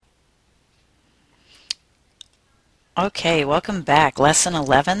Okay, welcome back. Lesson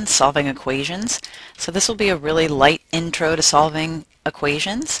 11, solving equations. So this will be a really light intro to solving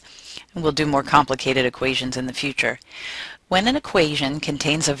equations, and we'll do more complicated equations in the future. When an equation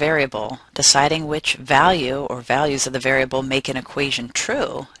contains a variable, deciding which value or values of the variable make an equation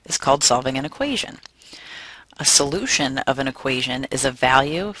true is called solving an equation. A solution of an equation is a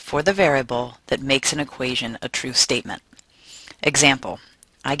value for the variable that makes an equation a true statement. Example,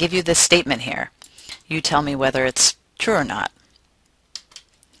 I give you this statement here. You tell me whether it's true or not.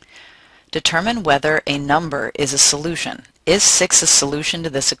 Determine whether a number is a solution. Is 6 a solution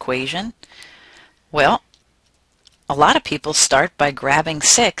to this equation? Well, a lot of people start by grabbing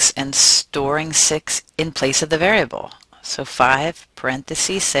 6 and storing 6 in place of the variable. So 5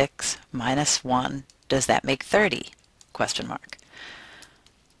 parentheses 6 minus 1, does that make 30? Question mark.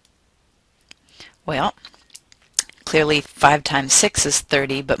 Well, clearly 5 times 6 is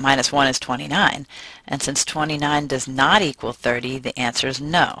 30, but minus 1 is 29. And since 29 does not equal 30, the answer is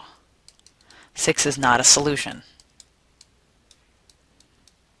no. 6 is not a solution.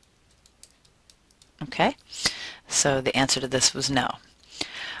 Okay, so the answer to this was no.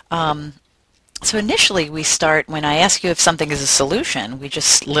 So initially we start, when I ask you if something is a solution, we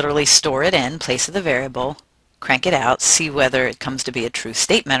just literally store it in place of the variable, crank it out, see whether it comes to be a true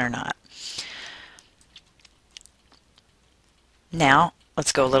statement or not. Now,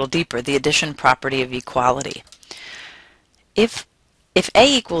 let's go a little deeper, the addition property of equality. If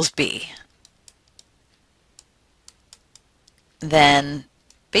A equals B, then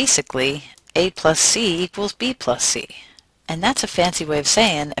basically A plus C equals B plus C. And that's a fancy way of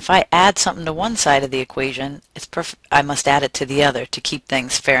saying if I add something to one side of the equation, I must add it to the other to keep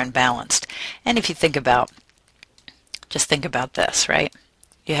things fair and balanced. And if you just think about this, right?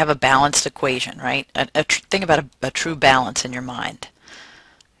 You have a balanced equation, right? Think about a true balance in your mind.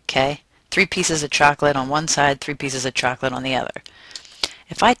 Okay? 3 pieces of chocolate on one side, 3 pieces of chocolate on the other.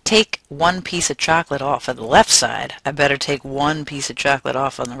 If I take one piece of chocolate off of the left side, I better take one piece of chocolate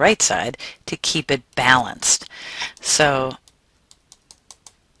off on the right side to keep it balanced. So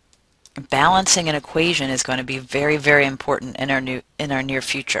balancing an equation is going to be very, very important in our near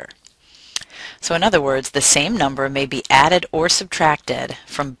future. So in other words, the same number may be added or subtracted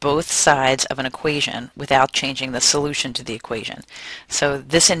from both sides of an equation without changing the solution to the equation. So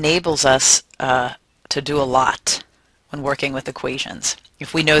this enables us to do a lot when working with equations.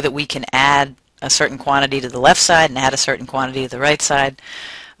 If we know that we can add a certain quantity to the left side and add a certain quantity to the right side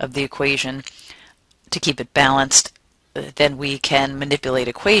of the equation to keep it balanced, then we can manipulate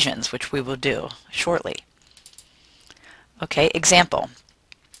equations, which we will do shortly. Okay, example.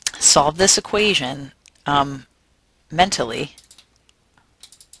 Solve this equation mentally.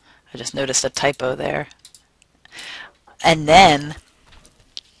 I just noticed a typo there. And then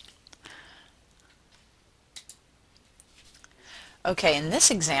okay, in this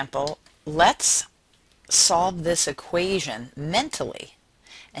example, let's solve this equation mentally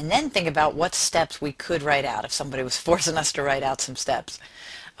and then think about what steps we could write out if somebody was forcing us to write out some steps.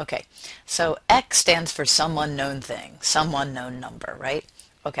 Okay, so X stands for some unknown thing, some unknown number, right?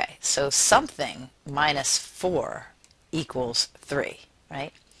 Okay, so something minus 4 equals 3,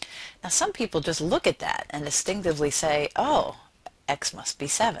 right? Now some people just look at that and instinctively say, oh, X must be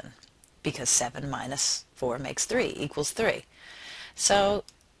 7, because 7 minus 4 makes 3, equals 3. So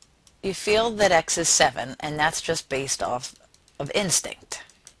you feel that X is 7, and that's just based off of instinct,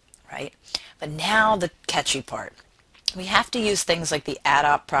 right? But now the catchy part. We have to use things like the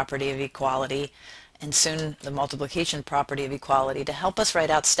add-up property of equality and soon the multiplication property of equality to help us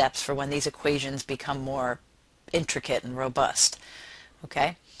write out steps for when these equations become more intricate and robust.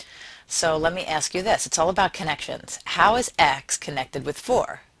 Okay? So let me ask you this. It's all about connections. How is X connected with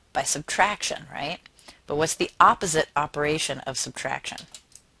 4? By subtraction, right? But what's the opposite operation of subtraction?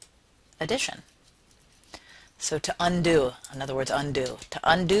 Addition. So to undo, in other words, undo. To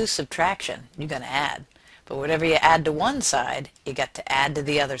undo subtraction, you're going to add. But whatever you add to one side, you got to add to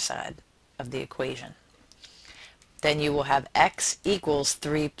the other side of the equation. Then you will have X equals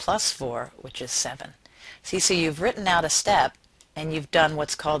 3 plus 4, which is 7. See, so you've written out a step, and you've done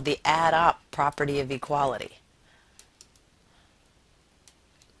what's called the add-up property of equality.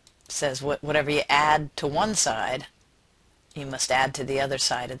 It says whatever you add to one side, you must add to the other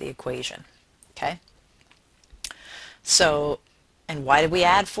side of the equation. Okay? So, and why did we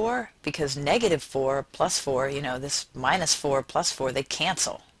add 4? Because negative 4 plus 4, you know, this minus 4 plus 4, they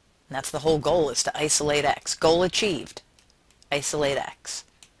cancel. And that's the whole goal, is to isolate X. Goal achieved. Isolate X.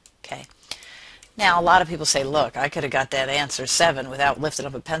 Okay? Now, a lot of people say, look, I could have got that answer 7 without lifting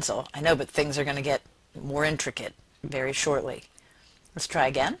up a pencil. I know, but things are going to get more intricate very shortly. Let's try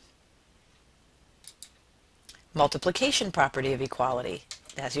again. Multiplication property of equality,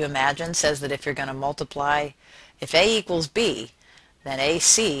 as you imagine, says that if you're going to multiply, if A equals B, then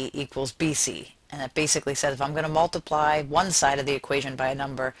AC equals BC. And it basically says if I'm going to multiply one side of the equation by a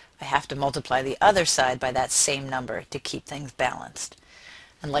number, I have to multiply the other side by that same number to keep things balanced.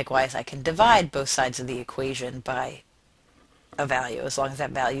 And likewise, I can divide both sides of the equation by a value, as long as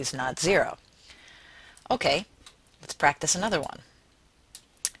that value is not 0. Okay, let's practice another one.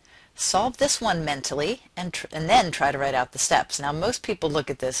 Solve this one mentally and then try to write out the steps. Now, most people look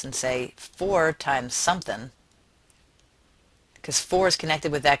at this and say 4 times something, because 4 is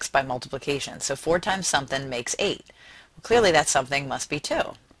connected with x by multiplication. So 4 times something makes 8. Well, clearly that something must be 2,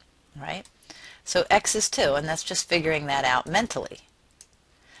 right? So x is 2, and that's just figuring that out mentally.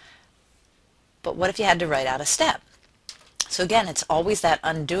 But what if you had to write out a step? So again, it's always that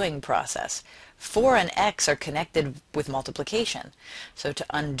undoing process. 4 and x are connected with multiplication. So to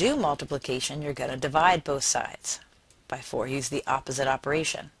undo multiplication, you're going to divide both sides by 4. Use the opposite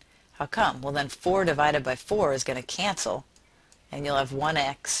operation. How come? Well, then 4 divided by 4 is going to cancel, and you'll have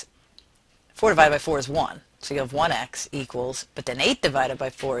 1x. 4 divided by 4 is 1. So you'll have 1x equals, but then 8 divided by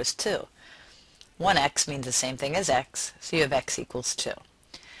 4 is 2. 1x means the same thing as x, so you have x equals 2.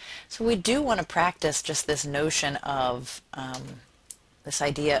 So we do want to practice just this notion of this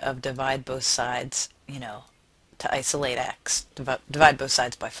idea of divide both sides, to isolate x. Divide both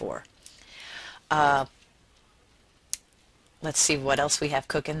sides by 4. Let's see what else we have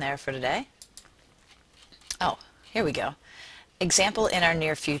cooking there for today. Oh, here we go. Example in our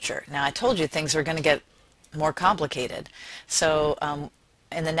near future. Now, I told you things were going to get more complicated. So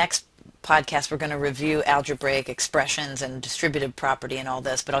in the next podcast, we're going to review algebraic expressions and distributive property and all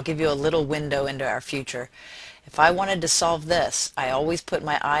this, but I'll give you a little window into our future. If I wanted to solve this, I always put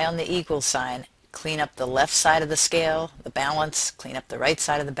my eye on the equal sign, clean up the left side of the scale, the balance, clean up the right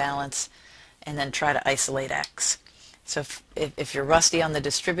side of the balance, and then try to isolate x. So if you're rusty on the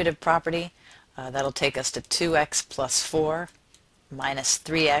distributive property, that'll take us to 2x plus 4 minus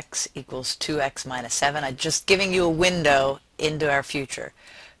 3x equals 2x minus 7. I'm just giving you a window into our future.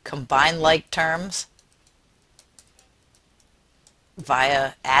 Combine like terms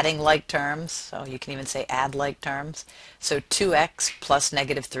via adding like terms, so you can even say add like terms. So 2x plus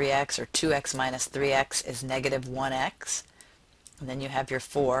negative 3x, or 2x minus 3x, is negative 1x. And then you have your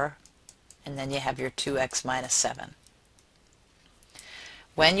 4, and then you have your 2x minus 7.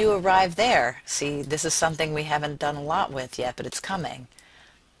 When you arrive there, see, this is something we haven't done a lot with yet, but it's coming.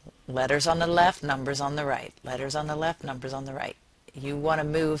 Letters on the left, numbers on the right. Letters on the left, numbers on the right. You want to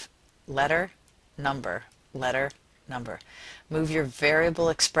move letter, number, letter, number. Move your variable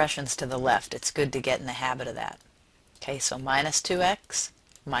expressions to the left. It's good to get in the habit of that. Okay, so minus 2x,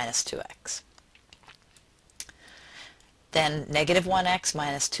 minus 2x. Then negative 1x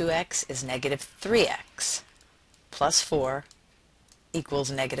minus 2x is negative 3x plus 4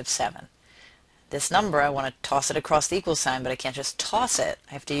 equals negative 7. This number, I want to toss it across the equal sign, but I can't just toss it.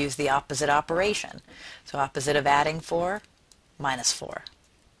 I have to use the opposite operation. So opposite of adding 4, minus 4.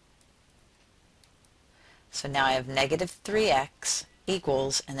 So now I have negative 3x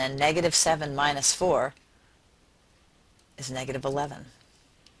equals, and then negative 7 minus 4 is negative 11.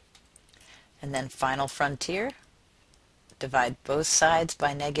 And then final frontier, divide both sides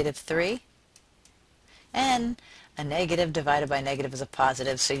by negative 3, and a negative divided by negative is a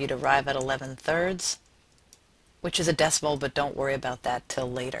positive, so you'd arrive at 11/3, which is a decimal, but don't worry about that till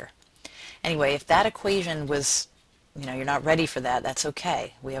later. Anyway, if that equation was, you're not ready for that, that's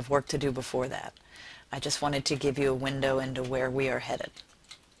okay. We have work to do before that. I just wanted to give you a window into where we are headed.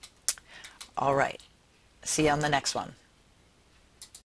 All right. See you on the next one.